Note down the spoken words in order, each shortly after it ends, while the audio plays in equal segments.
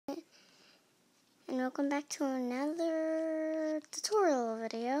welcome back to another tutorial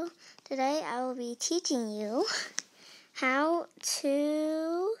video. Today I will be teaching you how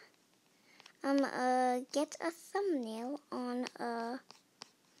to get a thumbnail on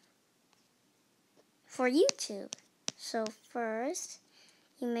for YouTube. So first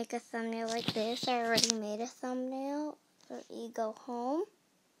you make a thumbnail like this. I already made a thumbnail. So you go home.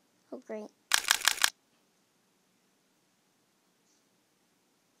 Oh great.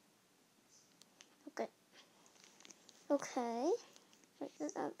 Okay,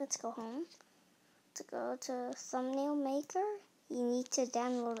 let's go home. To go to Thumbnail Maker, you need to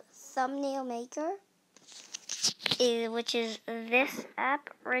download Thumbnail Maker, which is this app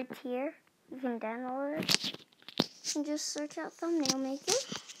right here. You can download it and just search out Thumbnail Maker.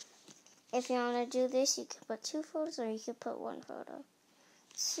 If you want to do this, you can put 2 photos or you can put 1 photo.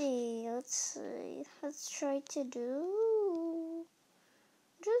 Let's see. Let's try to do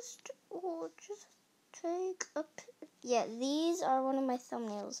just take a picture. Yeah, these are one of my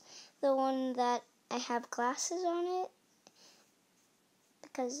thumbnails. The one that I have glasses on it,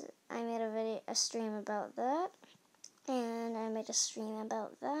 because I made a stream about that, and I made a stream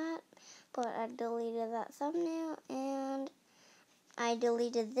about that, but I deleted that thumbnail, and I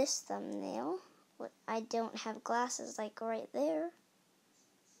deleted this thumbnail. I don't have glasses, like right there.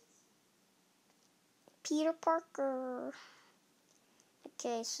 Peter Parker.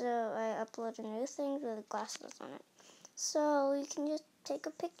 Okay, so I uploaded new things with glasses on it. So you can just take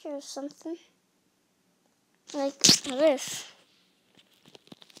a picture of something like this.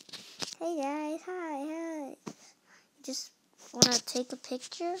 Hey guys, hi. You just want to take a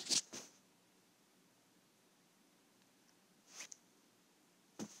picture.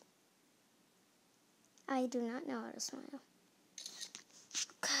 I do not know how to smile.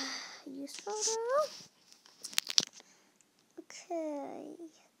 Use photo. Okay.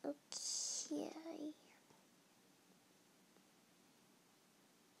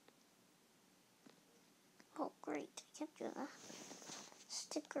 Oh, great. I can't do that.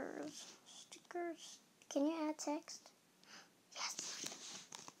 Stickers. Can you add text? Yes.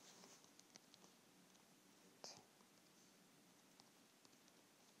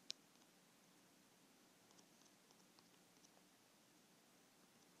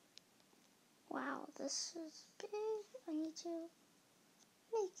 Wow, this is big. I need to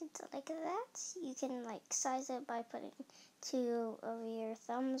make it like that. You can like size it by putting 2 of your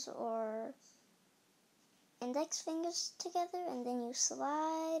thumbs or index fingers together, and then you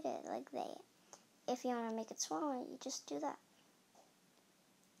slide it like that. If you want to make it smaller, you just do that.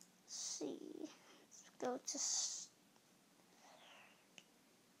 Let's see. Let's go to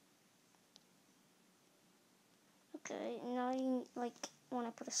okay, now you like want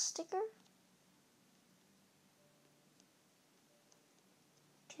to put a sticker.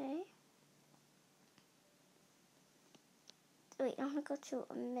 Okay. Wait, I want to go to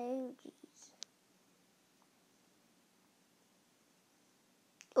emojis.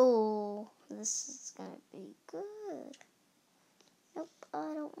 Oh, this is gonna be good. Nope,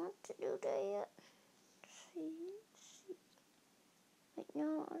 I don't want to do that yet. See. Wait,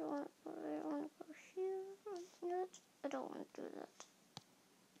 no, I don't want to go here. I don't want to do that.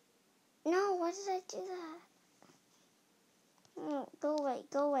 No, why did I do that? Go away.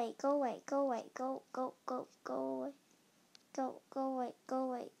 Go away.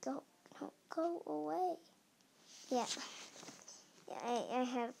 Yeah, I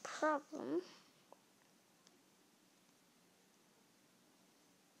had a problem.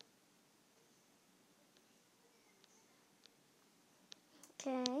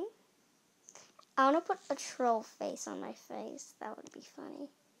 Okay. I want to put a troll face on my face. That would be funny.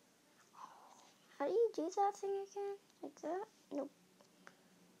 How do you do that thing again? Like that? Nope.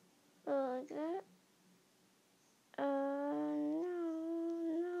 Like that? No.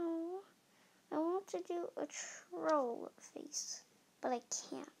 I want to do a troll face, but I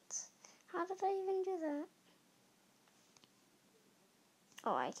can't. How did I even do that?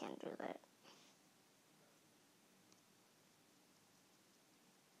 Oh, I can't do that.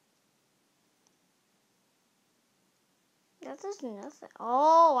 That does nothing.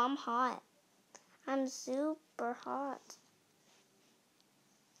 Oh, I'm hot. I'm super hot.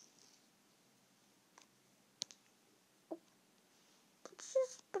 Let's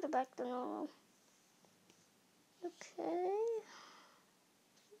just put it back to normal. Okay.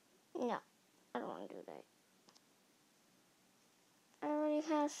 No, I don't want to do that. I already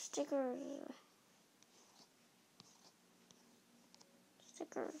have stickers.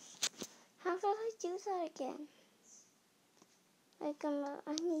 How did I do that again? Like,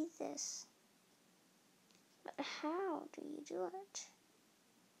 I need this. But how do you do it?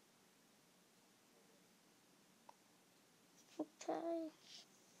 Okay.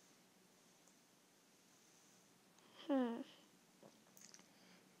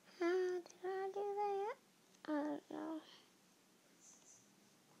 How did I do that? I don't know.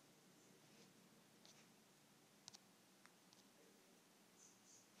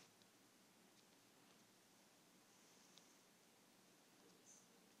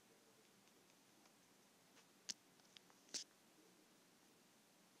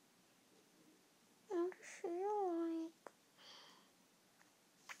 I feel like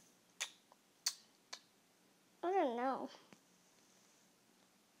I don't know.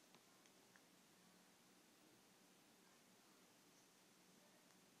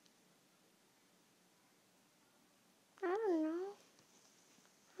 I don't know.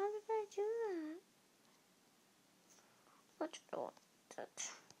 How did I do that? Let's go with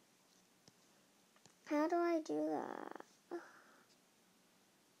it. How do I do that?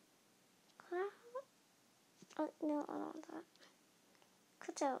 Cut out? Oh, no, I don't want that.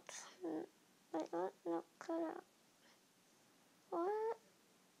 Cut out. Wait, what? No, cut out. What?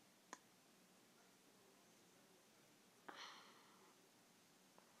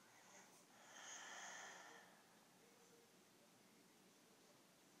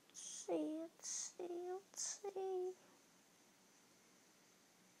 Let's see.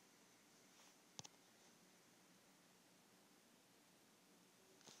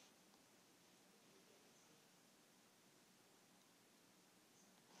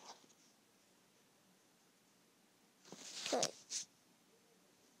 Good.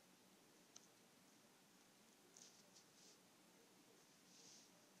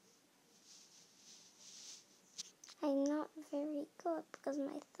 I'm not very good because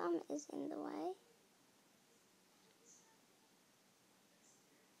my thumb is in the way.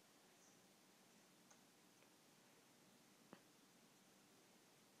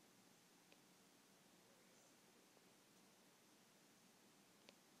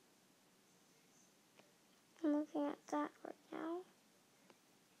 I'm looking at that right now.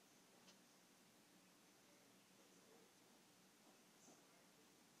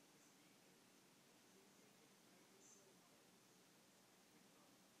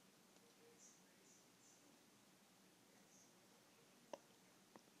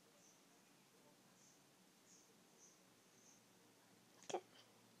 Okay.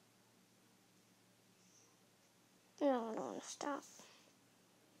 No, I don't want to stop.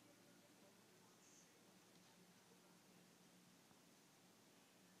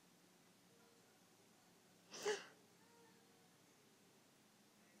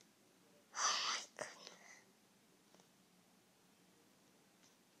 Oh my goodness.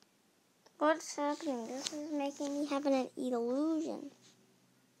 What's happening? This is making me have an illusion.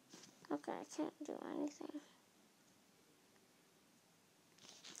 Okay, I can't do anything.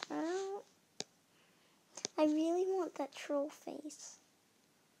 I really want that troll face.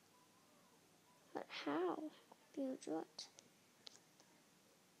 But how do you do it?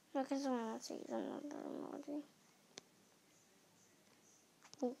 Because I'm going to use another emoji.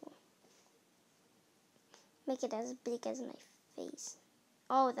 Ooh. Make it as big as my face.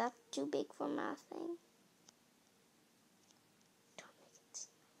 Oh, that's too big for my thing. Don't make it.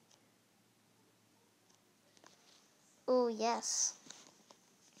 Oh, yes.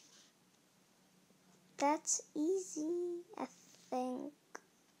 That's easy, I think.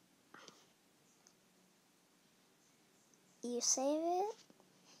 You save it.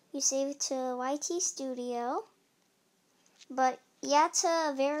 You save it to YT Studio. But you have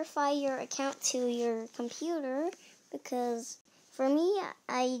to verify your account to your computer because for me,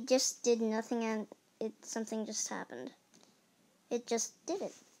 I just did nothing and something just happened. It just did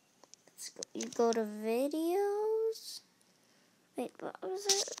it. You go to videos. Wait, what was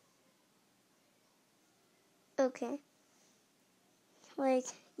it? Okay. Like,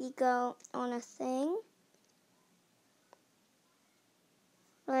 you go on a thing.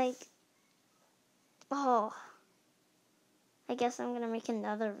 Like, oh. I guess I'm going to make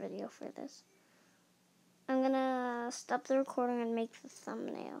another video for this. I'm going to stop the recording and make the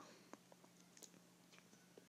thumbnail.